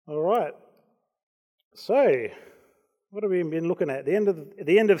So, what have we been looking at? The end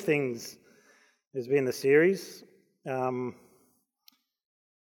of things has been the series, and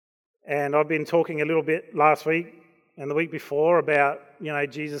I've been talking a little bit last week and the week before about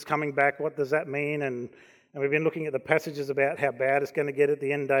Jesus coming back. What does that mean? And we've been looking at the passages about how bad it's going to get at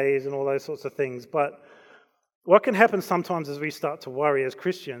the end days and all those sorts of things. But what can happen sometimes is we start to worry as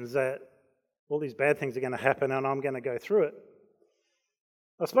Christians that all these bad things are going to happen and I'm going to go through it.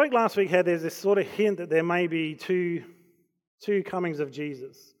 I spoke last week how there's this sort of hint that there may be two comings of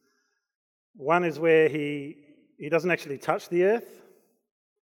Jesus. One is where he doesn't actually touch the earth,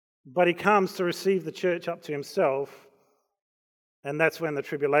 but he comes to receive the church up to himself, and that's when the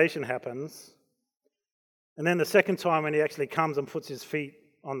tribulation happens. And then the second time when he actually comes and puts his feet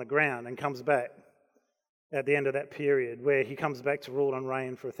on the ground and comes back at the end of that period, where he comes back to rule and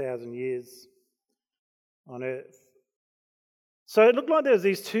reign for 1,000 years on earth. So it looked like there was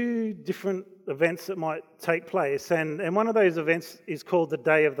these two different events that might take place, and one of those events is called the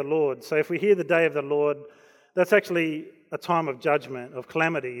Day of the Lord. So if we hear the Day of the Lord, that's actually a time of judgment, of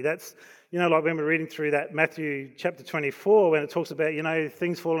calamity. That's, like when we're reading through that Matthew chapter 24, when it talks about,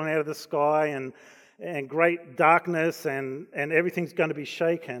 things falling out of the sky and great darkness and everything's going to be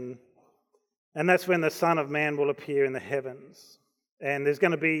shaken. And that's when the Son of Man will appear in the heavens. And there's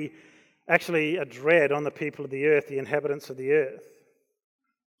going to be actually a dread on the people of the earth, the inhabitants of the earth.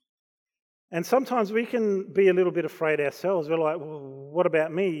 And sometimes we can be a little bit afraid ourselves. We're like, well, what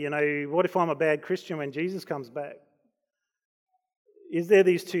about me? What if I'm a bad Christian when Jesus comes back? Is there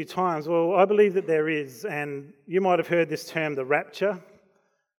these two times? Well, I believe that there is. And you might have heard this term, the rapture,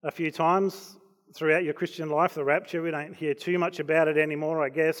 a few times throughout your Christian life, the rapture. We don't hear too much about it anymore, I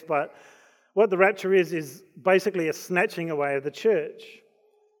guess. But what the rapture is basically a snatching away of the church.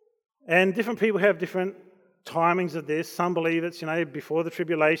 And different people have different timings of this. Some believe it's, before the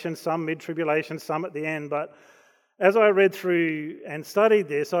tribulation, some mid-tribulation, some at the end. But as I read through and studied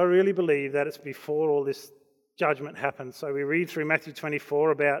this, I really believe that it's before all this judgment happens. So we read through Matthew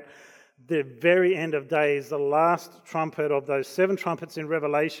 24 about the very end of days, the last trumpet of those 7 trumpets in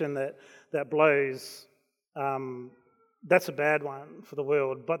Revelation that blows. That's a bad one for the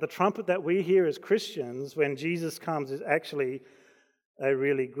world. But the trumpet that we hear as Christians when Jesus comes is actually a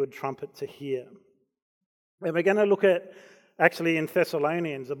really good trumpet to hear. And we're going to look at, actually in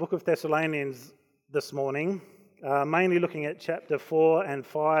Thessalonians, the book of Thessalonians this morning, mainly looking at chapter 4 and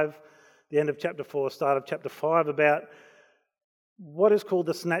 5, the end of chapter 4, start of chapter 5, about what is called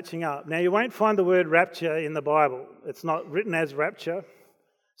the snatching up. Now, you won't find the word rapture in the Bible. It's not written as rapture.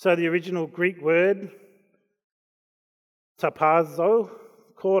 So the original Greek word, tapazo,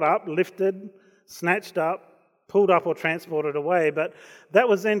 caught up, lifted, snatched up, pulled up or transported away, but that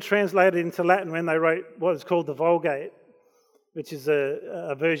was then translated into Latin when they wrote what is called the Vulgate, which is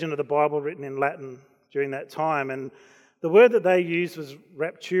a version of the Bible written in Latin during that time. And the word that they used was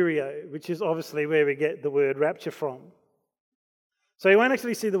rapturio, which is obviously where we get the word rapture from. So you won't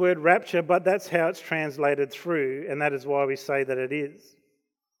actually see the word rapture, but that's how it's translated through, and that is why we say that it is.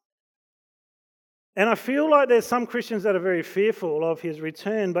 And I feel like there's some Christians that are very fearful of his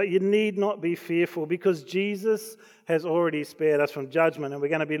return, but you need not be fearful because Jesus has already spared us from judgment, and we're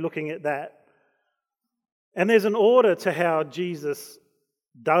going to be looking at that. And there's an order to how Jesus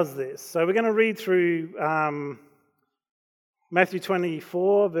does this. So we're going to read through Matthew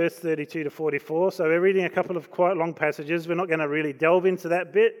 24, verse 32 to 44. So we're reading a couple of quite long passages. We're not going to really delve into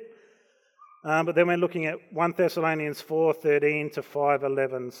that bit. But then we're looking at 1 Thessalonians 4:13 to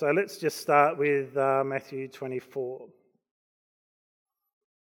 5:11. So let's just start with Matthew 24.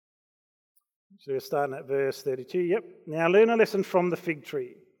 So we're starting at verse 32. Yep. Now learn a lesson from the fig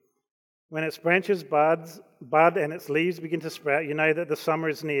tree. When its branches bud and its leaves begin to sprout, you know that the summer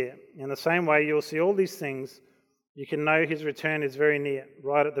is near. In the same way, you will see all these things. You can know his return is very near,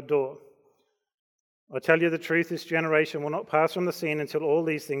 right at the door. I tell you the truth, this generation will not pass from the scene until all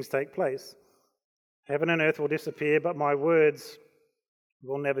these things take place. Heaven and earth will disappear, but my words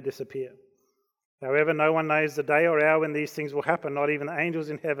will never disappear. However, no one knows the day or hour when these things will happen, not even the angels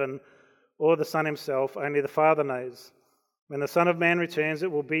in heaven or the Son himself, only the Father knows. When the Son of Man returns,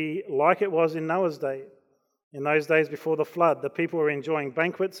 it will be like it was in Noah's day. In those days before the flood, the people were enjoying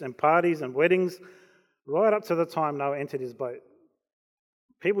banquets and parties and weddings right up to the time Noah entered his boat.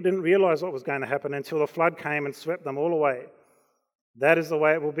 People didn't realize what was going to happen until the flood came and swept them all away. That is the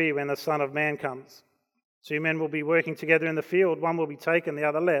way it will be when the Son of Man comes. 2 men will be working together in the field, one will be taken, the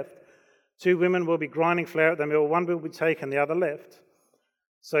other left. 2 women will be grinding flour at the mill, one will be taken, the other left.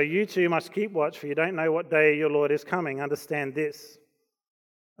 So you too must keep watch, for you don't know what day your Lord is coming. Understand this.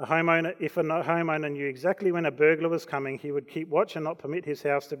 If a homeowner knew exactly when a burglar was coming, he would keep watch and not permit his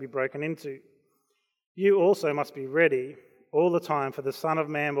house to be broken into. You also must be ready all the time, for the Son of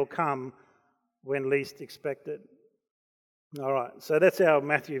Man will come when least expected. All right, so that's our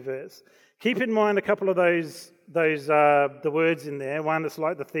Matthew verse. Keep in mind a couple of those the words in there. One that's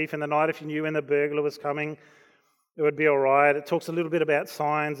like the thief in the night. If you knew when the burglar was coming, it would be all right. It talks a little bit about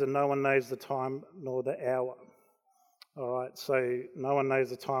signs, and no one knows the time nor the hour. All right, so no one knows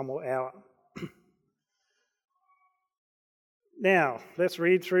the time or hour. Now, let's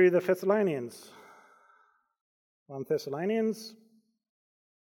read through the Thessalonians. 1 Thessalonians.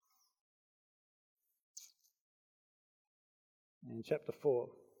 In chapter 4.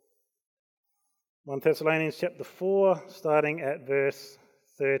 1 Thessalonians chapter 4, starting at verse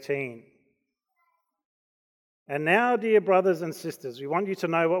 13. And now, dear brothers and sisters, we want you to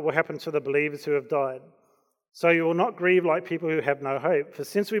know what will happen to the believers who have died. So you will not grieve like people who have no hope. For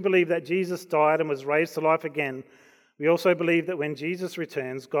since we believe that Jesus died and was raised to life again, we also believe that when Jesus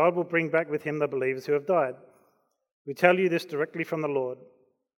returns, God will bring back with him the believers who have died. We tell you this directly from the Lord.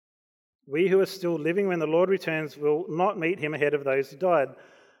 We who are still living when the Lord returns will not meet him ahead of those who died.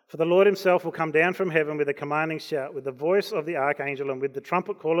 For the Lord himself will come down from heaven with a commanding shout, with the voice of the archangel and with the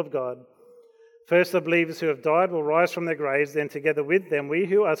trumpet call of God. First, the believers who have died will rise from their graves, then together with them, we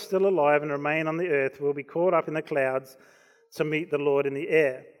who are still alive and remain on the earth will be caught up in the clouds to meet the Lord in the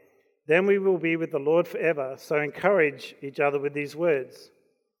air. Then we will be with the Lord forever, so encourage each other with these words.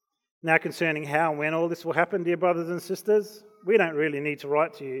 Now concerning how and when all this will happen, dear brothers and sisters, we don't really need to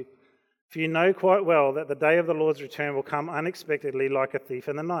write to you, for you know quite well that the day of the Lord's return will come unexpectedly like a thief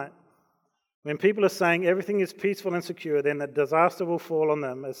in the night. When people are saying everything is peaceful and secure, then the disaster will fall on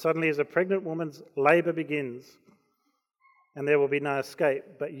them as suddenly as a pregnant woman's labour begins, and there will be no escape.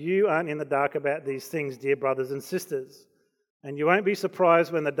 But you aren't in the dark about these things, dear brothers and sisters, and you won't be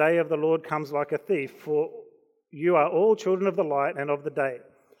surprised when the day of the Lord comes like a thief, for you are all children of the light and of the day.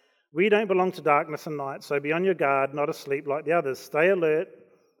 We don't belong to darkness and night, so be on your guard, not asleep like the others. Stay alert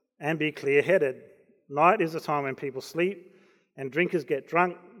and be clear-headed. Night is a time when people sleep and drinkers get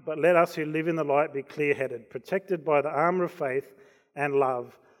drunk, but let us who live in the light be clear-headed, protected by the armour of faith and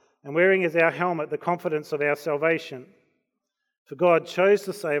love, and wearing as our helmet the confidence of our salvation. For God chose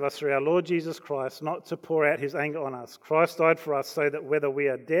to save us through our Lord Jesus Christ, not to pour out his anger on us. Christ died for us so that whether we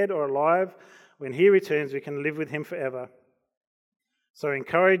are dead or alive, when he returns, we can live with him forever. So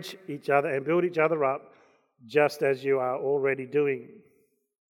encourage each other and build each other up, just as you are already doing.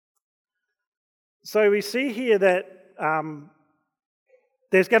 So we see here that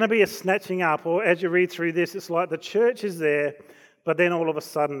there's going to be a snatching up, or as you read through this, it's like the church is there, but then all of a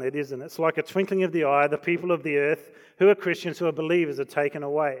sudden it isn't. It's like a twinkling of the eye. The people of the earth who are Christians, who are believers, are taken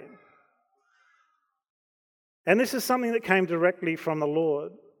away. And this is something that came directly from the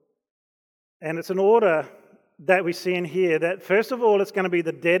Lord. And it's an order that we see in here, that first of all, it's going to be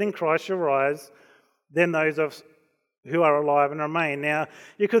the dead in Christ shall rise, then those of who are alive and remain. Now,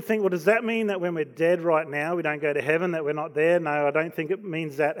 you could think, well, does that mean that when we're dead right now, we don't go to heaven, that we're not there? No, I don't think it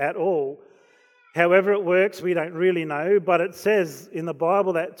means that at all. However it works, we don't really know, but it says in the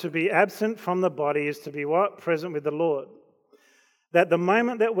Bible that to be absent from the body is to be what? Present with the Lord. That the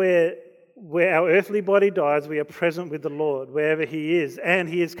moment that where our earthly body dies, we are present with the Lord, wherever he is, and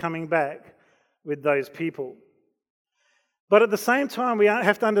he is coming back with those people. But at the same time, we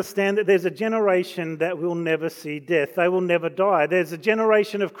have to understand that there's a generation that will never see death. They will never die. There's a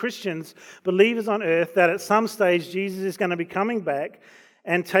generation of Christians, believers on earth, that at some stage Jesus is going to be coming back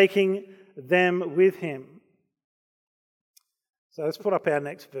and taking them with him. So let's put up our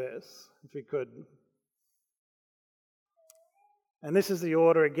next verse, if we could. And this is the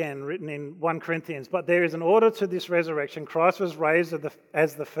order again, written in 1 Corinthians. But there is an order to this resurrection. Christ was raised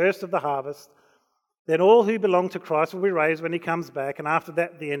as the first of the harvest. Then all who belong to Christ will be raised when he comes back, and after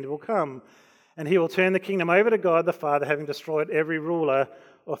that the end will come. And he will turn the kingdom over to God the Father, having destroyed every ruler,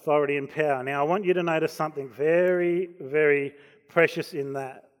 authority and power. Now I want you to notice something very, very precious in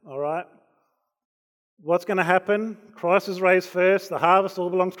that, all right? What's going to happen? Christ is raised first. The harvest all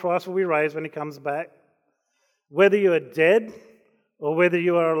belongs to Christ, will be raised when he comes back. Whether you are dead or whether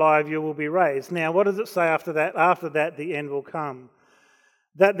you are alive, you will be raised. Now what does it say after that? After that the end will come.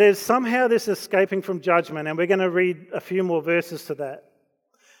 That there's somehow this escaping from judgment, and we're going to read a few more verses to that.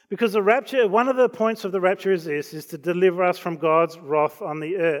 Because the rapture, one of the points of the rapture is to deliver us from God's wrath on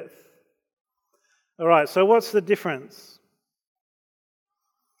the earth. All right, so what's the difference?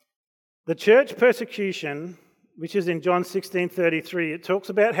 The church persecution, which is in John 16:33, it talks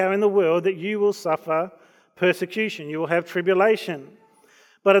about how in the world that you will suffer persecution, you will have tribulation.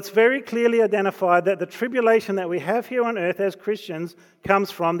 But it's very clearly identified that the tribulation that we have here on earth as Christians comes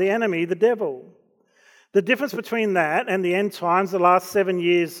from the enemy, the devil. The difference between that and the end times, the last 7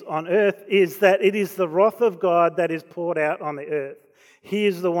 years on earth, is that it is the wrath of God that is poured out on the earth. He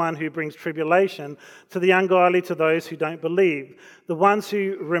is the one who brings tribulation to the ungodly, to those who don't believe, the ones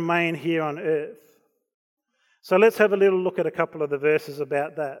who remain here on earth. So let's have a little look at a couple of the verses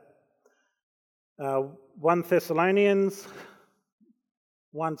about that. 1 Thessalonians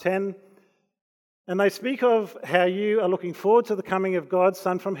 1:10. And they speak of how you are looking forward to the coming of God's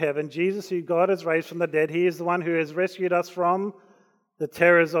Son from heaven, Jesus, who God has raised from the dead. He is the one who has rescued us from the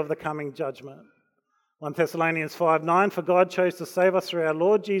terrors of the coming judgment. 1 Thessalonians 5:9, for God chose to save us through our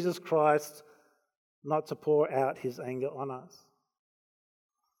Lord Jesus Christ, not to pour out his anger on us.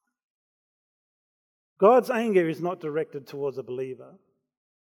 God's anger is not directed towards a believer.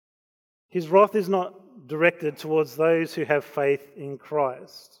 His wrath is not directed towards those who have faith in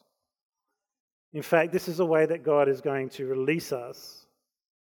Christ. In fact, this is a way that God is going to release us.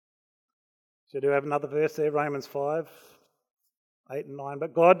 So do we have another verse there, Romans 5:8 and 9.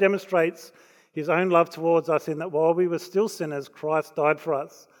 But God demonstrates his own love towards us in that while we were still sinners, Christ died for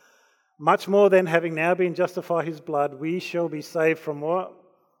us. Much more than having now been justified his blood, we shall be saved from what?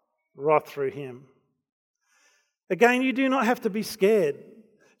 Wrath through him. Again, you do not have to be scared.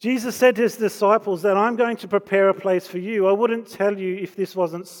 Jesus said to his disciples that I'm going to prepare a place for you. I wouldn't tell you if this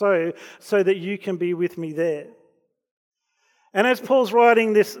wasn't so that you can be with me there. And as Paul's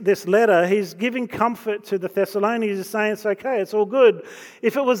writing this letter, he's giving comfort to the Thessalonians. He's saying it's okay, it's all good.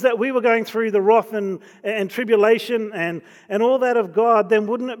 If it was that we were going through the wrath and tribulation and all that of God, then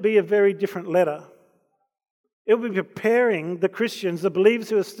wouldn't it be a very different letter? It would be preparing the Christians, the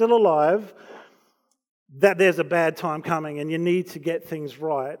believers who are still alive, that there's a bad time coming and you need to get things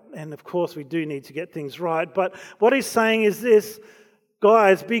right. And of course we do need to get things right. But what he's saying is this,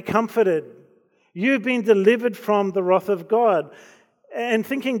 guys, be comforted. You've been delivered from the wrath of God. And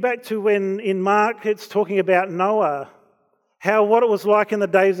thinking back to when in Mark it's talking about Noah, what it was like in the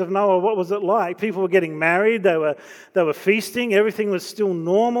days of Noah. What was it like? People were getting married, they were feasting, everything was still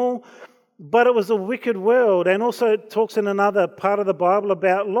normal. But it was a wicked world. And also it talks in another part of the Bible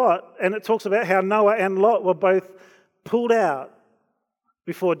about Lot. And it talks about how Noah and Lot were both pulled out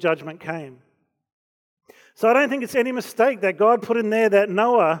before judgment came. So I don't think it's any mistake that God put in there that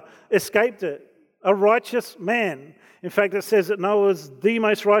Noah escaped it. A righteous man. In fact, it says that Noah was the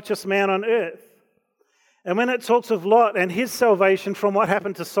most righteous man on earth. And when it talks of Lot and his salvation from what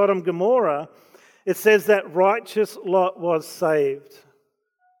happened to Sodom and Gomorrah, it says that righteous Lot was saved.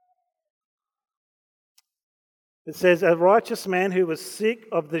 It says, a righteous man who was sick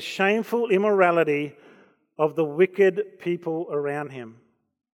of the shameful immorality of the wicked people around him.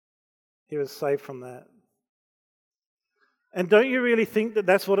 He was saved from that. And don't you really think that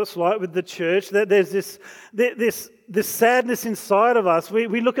that's what it's like with the church? That there's this sadness inside of us.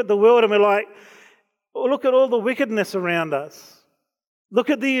 We look at the world and we're like, oh, look at all the wickedness around us. Look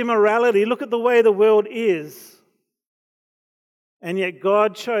at the immorality. Look at the way the world is. And yet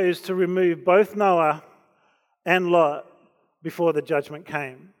God chose to remove both Noah and Lot before the judgment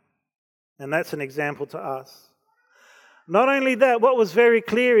came. And that's an example to us. Not only that, what was very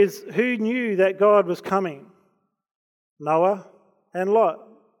clear is who knew that God was coming? Noah and Lot.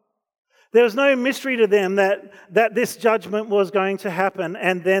 There was no mystery to them that this judgment was going to happen,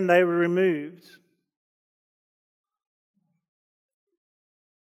 and then they were removed.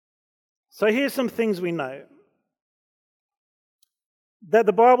 So here's some things we know. That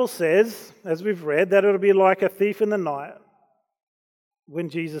the Bible says, as we've read, that it'll be like a thief in the night when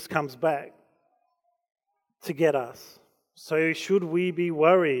Jesus comes back to get us. So should we be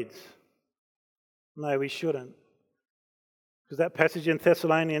worried? No, we shouldn't. Because that passage in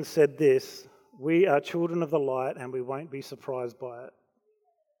Thessalonians said this, we are children of the light and we won't be surprised by it.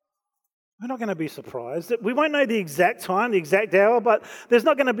 We're not going to be surprised. We won't know the exact time, the exact hour, but there's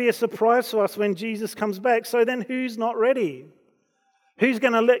not going to be a surprise to us when Jesus comes back. So then who's not ready? Who's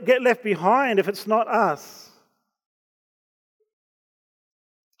going to get left behind if it's not us?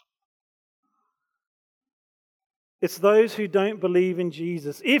 It's those who don't believe in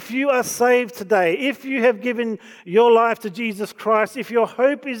Jesus. If you are saved today, if you have given your life to Jesus Christ, if your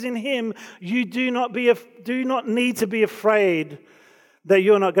hope is in him, you do not need to be afraid that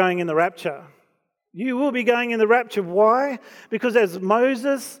you're not going in the rapture. You will be going in the rapture. Why? Because as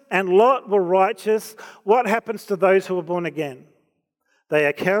Moses and Lot were righteous, what happens to those who are born again? They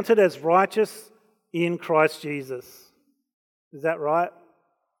are counted as righteous in Christ Jesus. Is that right?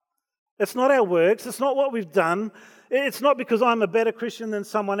 It's not our works. It's not what we've done. It's not because I'm a better Christian than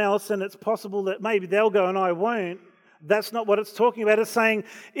someone else and it's possible that maybe they'll go and I won't. That's not what it's talking about. It's saying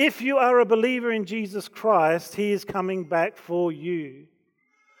if you are a believer in Jesus Christ, he is coming back for you.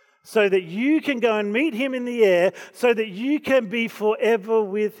 so that you can go and meet him in the air, so that you can be forever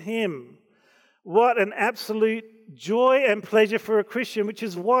with him. What an absolute joy and pleasure for a Christian, which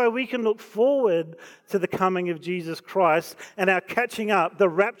is why we can look forward to the coming of Jesus Christ and our catching up, the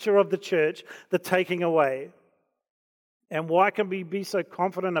rapture of the church, the taking away. And why can we be so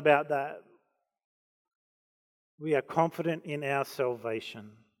confident about that? We are confident in our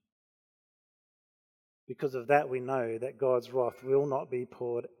salvation. Because of that, we know that God's wrath will not be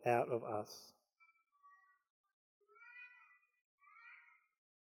poured out of us.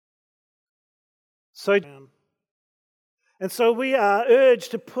 And so we are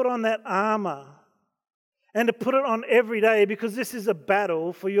urged to put on that armor and to put it on every day, because this is a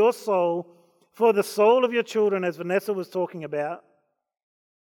battle for your soul, for the soul of your children, as Vanessa was talking about,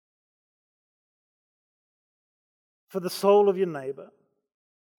 for the soul of your neighbour,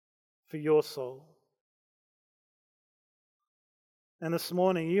 for your soul. And this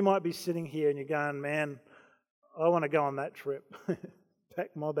morning, you might be sitting here and you're going, man, I want to go on that trip.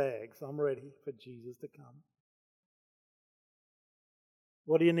 Pack my bags. I'm ready for Jesus to come.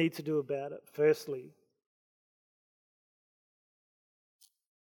 What do you need to do about it? Firstly,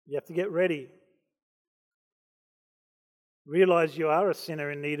 you have to get ready. Realize you are a sinner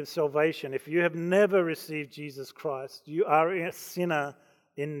in need of salvation. If you have never received Jesus Christ, you are a sinner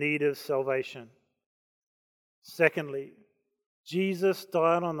in need of salvation. Secondly, Jesus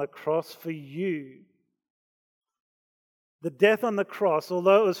died on the cross for you. The death on the cross,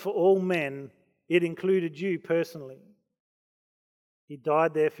 although it was for all men, it included you personally. He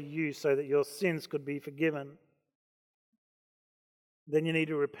died there for you so that your sins could be forgiven. Then you need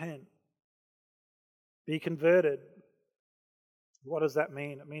to repent. Be converted. What does that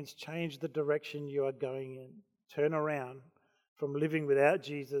mean? It means change the direction you are going in. Turn around from living without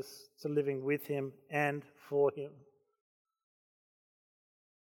Jesus to living with him and for him.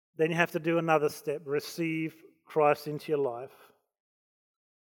 Then you have to do another step. Receive Christ into your life.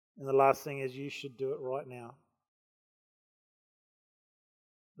 And the last thing is, you should do it right now.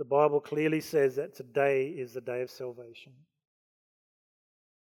 The Bible clearly says that today is the day of salvation.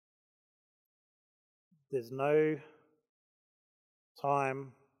 There's no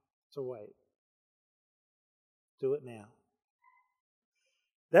time to wait. Do it now.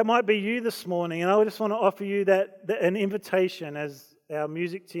 That might be you this morning, and I just want to offer you an invitation as our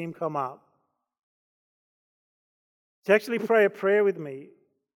music team come up to actually pray a prayer with me,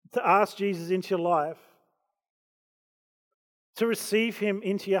 to ask Jesus into your life, to receive him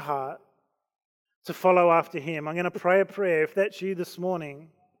into your heart, to follow after him. I'm going to pray a prayer. If that's you this morning,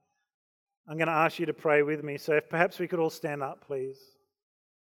 I'm going to ask you to pray with me. So if perhaps we could all stand up, please.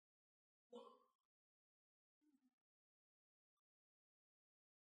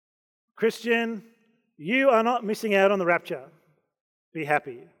 Christian, you are not missing out on the rapture. Be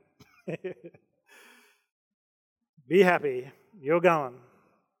happy. Be happy. You're going.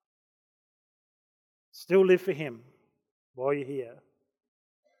 Still live for him while you're here.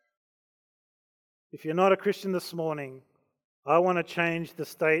 If you're not a Christian this morning, I want to change the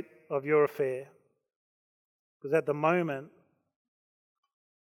state of your affair. Because at the moment,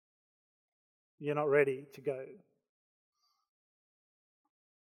 you're not ready to go.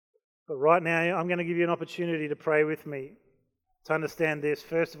 But right now, I'm going to give you an opportunity to pray with me, to understand this.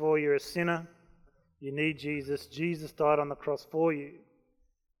 First of all, you're a sinner. You need Jesus. Jesus died on the cross for you.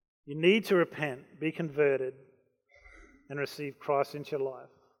 You need to repent, be converted, and receive Christ into your life.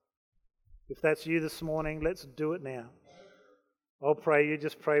 If that's you this morning, let's do it now. I'll pray, you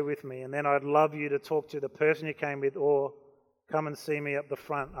just pray with me, and then I'd love you to talk to the person you came with, or come and see me up the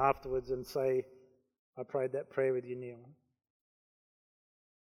front afterwards and say, I prayed that prayer with you, Neil.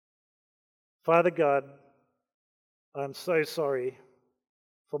 Father God, I'm so sorry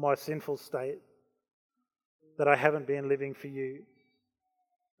for my sinful state, that I haven't been living for you.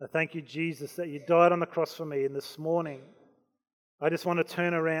 I thank you, Jesus, that you died on the cross for me, and this morning I just want to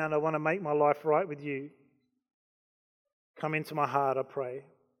turn around. I want to make my life right with you. Come into my heart, I pray.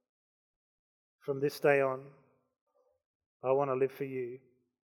 From this day on, I want to live for you.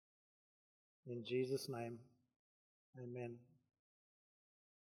 In Jesus' name, amen.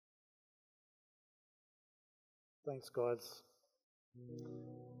 Thanks, guys.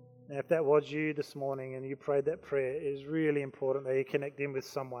 Now, if that was you this morning and you prayed that prayer, it is really important that you connect in with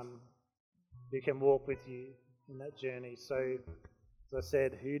someone who can walk with you in that journey. So, as I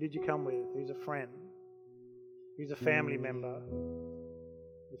said, who did you come with? Who's a friend? Who's a family member?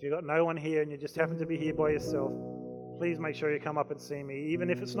 If you've got no one here and you just happen to be here by yourself, please make sure you come up and see me. Even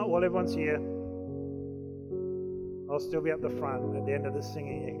if it's not while everyone's here, I'll still be up the front at the end of the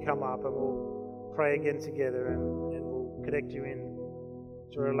singing. You can come up and we'll pray again together and we'll connect you in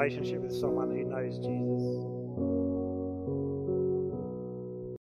to a relationship with someone who knows Jesus.